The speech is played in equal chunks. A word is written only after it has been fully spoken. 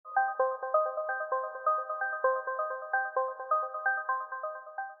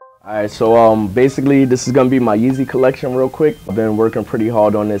Alright, so basically this is gonna be my Yeezy collection real quick. I've been working pretty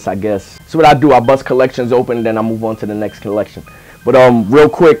hard on this, I guess. So what I do, I bust collections open and then I move on to the next collection. But real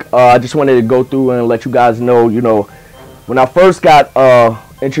quick, I just wanted to go through and let you guys know, when I first got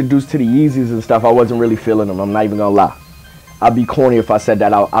introduced to the Yeezys and stuff, I wasn't really feeling them. I'm not even gonna lie. I'd be corny if I said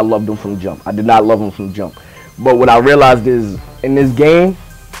that I loved them from jump. I did not love them from jump. But what I realized is, in this game,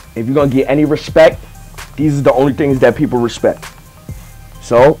 if you're gonna get any respect, these are the only things that people respect.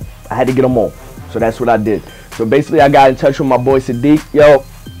 So I had to get them on. So that's what I did. So basically I got in touch with my boy Sadiq. Yo,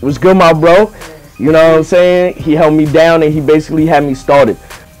 what's good, my bro? You know what I'm saying? He held me down and he basically had me started.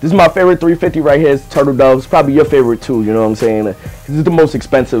 This is my favorite 350 right here. It's Turtle Doves. Probably your favorite too, you know what I'm saying? This is the most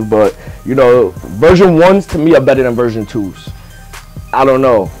expensive, but version 1s to me are better than version 2s. I don't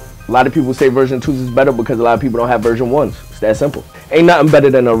know. A lot of people say version 2s is better because a lot of people don't have version 1s. It's that simple. Ain't nothing better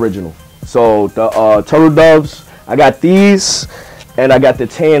than the original. So the Turtle Doves, I got these and I got the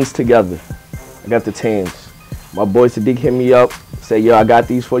tans together. I got the tans. My boy Sadiq hit me up, say, yo, I got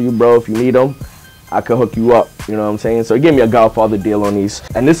these for you, bro. If you need them, I could hook you up, you know what I'm saying? So he gave me a Godfather deal on these.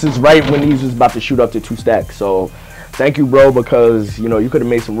 And this is right when these was about to shoot up to 2 stacks. So thank you, bro, because, you could have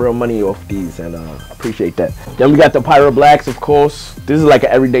made some real money off these, and I appreciate that. Then we got the Pyro Blacks, of course. This is like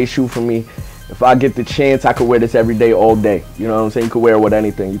an everyday shoe for me. If I get the chance, I could wear this every day, all day. You know what I'm saying? You could wear it with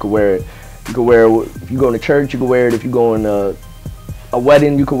anything. You could wear it. You could wear it if you go to church. You could wear it if you go in a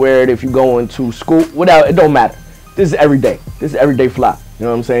wedding. You could wear it if you go into school. Without, it don't matter. This is every day. This is everyday fly. You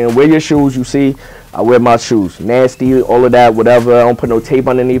know what I'm saying? Wear your shoes. You see, I wear my shoes. Nasty, all of that, whatever. I don't put no tape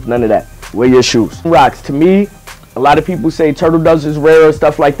underneath, none of that. Wear your shoes. Rocks, to me, a lot of people say Turtle Doves is rare or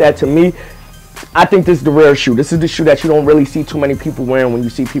stuff like that. To me, I think this is the rare shoe. This is the shoe that you don't really see too many people wearing when you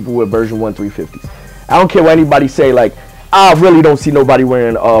see people with version 1 350s. I don't care what anybody say, like, I really don't see nobody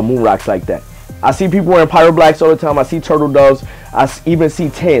wearing Moon Rocks like that. I see people wearing Pyro Blacks all the time. I see Turtle Doves. I even see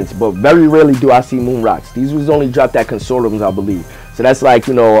tins, but very rarely do I see Moon Rocks. These was only dropped at consortiums, I believe. So that's like,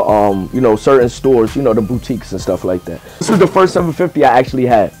 certain stores, the boutiques and stuff like that. This was the first 750 I actually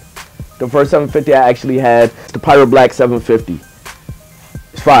had. The first 750 I actually had, the Pyro Black 750.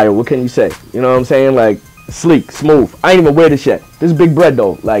 It's fire, what can you say? You know what I'm saying? Like, sleek, smooth. I ain't even wear this yet. This is big bread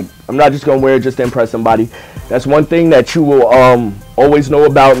though. Like, I'm not just gonna wear it just to impress somebody. That's one thing that you will always know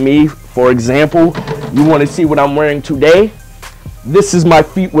about me. For example, you want to see what I'm wearing today? This is my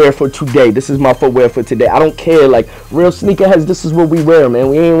footwear for today. This is my footwear for today. I don't care. Like, real sneakerheads, this is what we wear, man.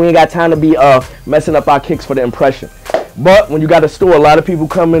 We ain't got time to be messing up our kicks for the impression. But when you got a store, a lot of people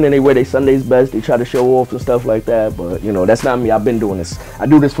come in and they wear their Sunday's best. They try to show off and stuff like that. But, that's not me. I've been doing this. I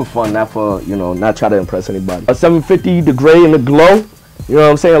do this for fun, not for, not try to impress anybody. A 750, the gray and the glow. You know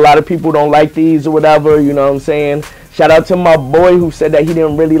what I'm saying? A lot of people don't like these or whatever. You know what I'm saying? Shout out to my boy who said that he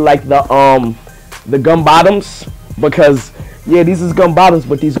didn't really like the gum bottoms because, yeah, these is gum bottoms,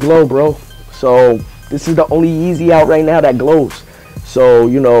 but these glow, bro. So this is the only Yeezy out right now that glows. So,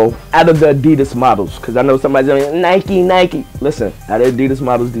 out of the Adidas models, because I know somebody's saying, Nike. Listen, out of the Adidas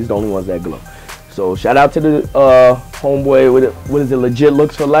models, these are the only ones that glow. So shout out to the homeboy with what is it, legit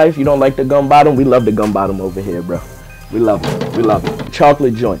looks for life. You don't like the gum bottom? We love the gum bottom over here, bro. We love it. We love it.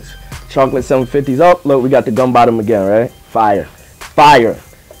 Chocolate joints. Chocolate 750s. Oh, look, we got the gum bottom again, right? Fire. Fire.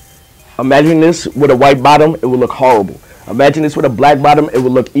 Imagine this with a white bottom, it would look horrible. Imagine this with a black bottom, it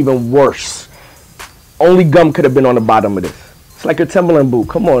would look even worse. Only gum could have been on the bottom of this. It's like a Timberland boot.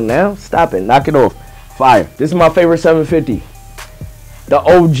 Come on now. Stop it. Knock it off. Fire. This is my favorite 750. The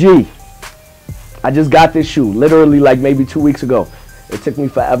OG. I just got this shoe literally like maybe 2 weeks ago. It took me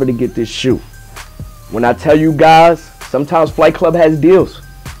forever to get this shoe. When I tell you guys, sometimes Flight Club has deals.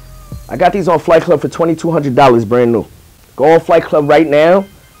 I got these on Flight Club for $2,200 brand new. Go on Flight Club right now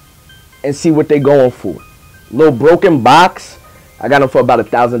and see what they going for. Little broken box, I got them for about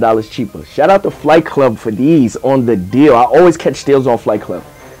 $1,000 cheaper. Shout out to Flight Club for these on the deal. I always catch deals on Flight Club.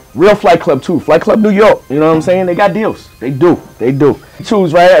 Real Flight Club too. Flight Club New York. You know what I'm saying? They got deals. They do. They do.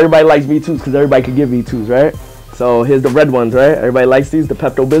 V2s, right? Everybody likes V2s because everybody can get V2s, right? So here's the red ones, right? Everybody likes these, the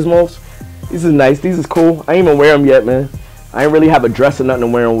Pepto-Bismols. These is nice. These is cool. I ain't even wear them yet, man. I ain't really have a dress or nothing to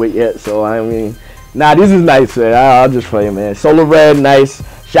wear them with yet. So, I mean, nah, this is nice, man. I'll just play it, man. Solar Red, nice.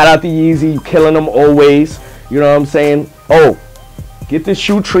 Shout out to Yeezy. You killing them always. You know what I'm saying? Oh, get the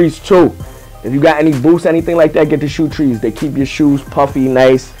shoe trees, too. If you got any boosts, anything like that, get the shoe trees. They keep your shoes puffy,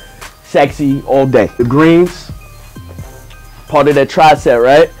 nice, sexy all day. The greens, part of that tri-set,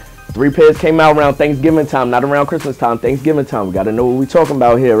 right? 3 pairs came out around Thanksgiving time, not around Christmas time, Thanksgiving time. We got to know what we're talking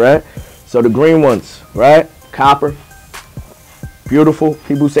about here, right? So the green ones, right? Copper. Beautiful.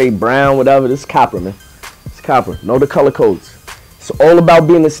 People say brown, whatever. This is copper, man. It's copper. Know the color codes. It's all about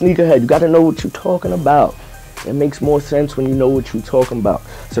being a sneakerhead. You got to know what you're talking about. It makes more sense when you know what you're talking about.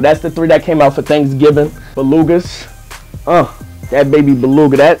 So that's the 3 that came out for Thanksgiving. Belugas. That baby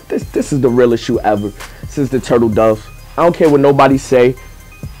beluga. This is the realest shoe ever. This is the turtle doves. I don't care what nobody say.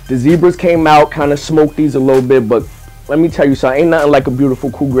 The zebras came out, kind of smoked these a little bit, but let me tell you something. Ain't nothing like a beautiful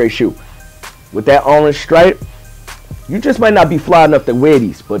cool gray shoe. With that orange stripe, you just might not be fly enough to wear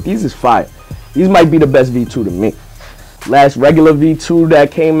these, but these is fire. These might be the best V2 to me. Last regular V2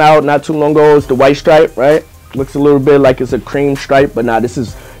 that came out not too long ago is the white stripe, right? Looks a little bit like it's a cream stripe, but nah, this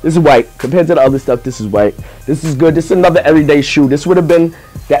is white. Compared to the other stuff, this is white. This is good. This is another everyday shoe. This would have been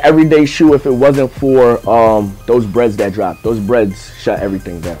the everyday shoe if it wasn't for those breads that dropped. Those breads shut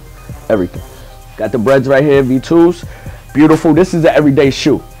everything down. Everything. Got the breads right here, V2s. Beautiful. This is the everyday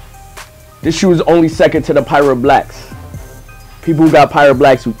shoe. This shoe is only second to the Pirate Blacks. People who got Pirate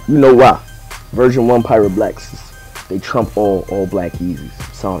Blacks, you know why. Version 1 Pirate Blacks. They trump all black Yeezys.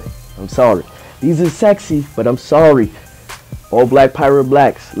 I'm sorry. These are sexy, but I'm sorry. All black Pirate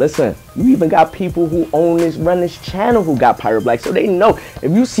Blacks. Listen, you even got people who run this channel who got Pirate Blacks, so they know.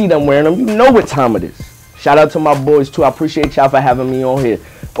 If you see them wearing them, you know what time it is. Shout out to my boys too. I appreciate y'all for having me on here.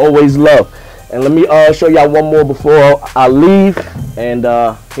 Always love. And let me show y'all one more before I leave. And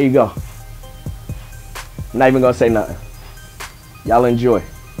here you go. I'm not even gonna say nothing. Y'all enjoy.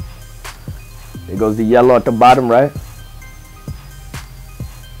 There goes the yellow at the bottom, right?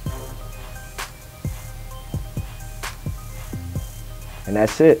 And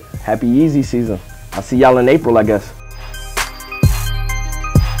that's it. Happy Yeezy season. I'll see y'all in April, I guess.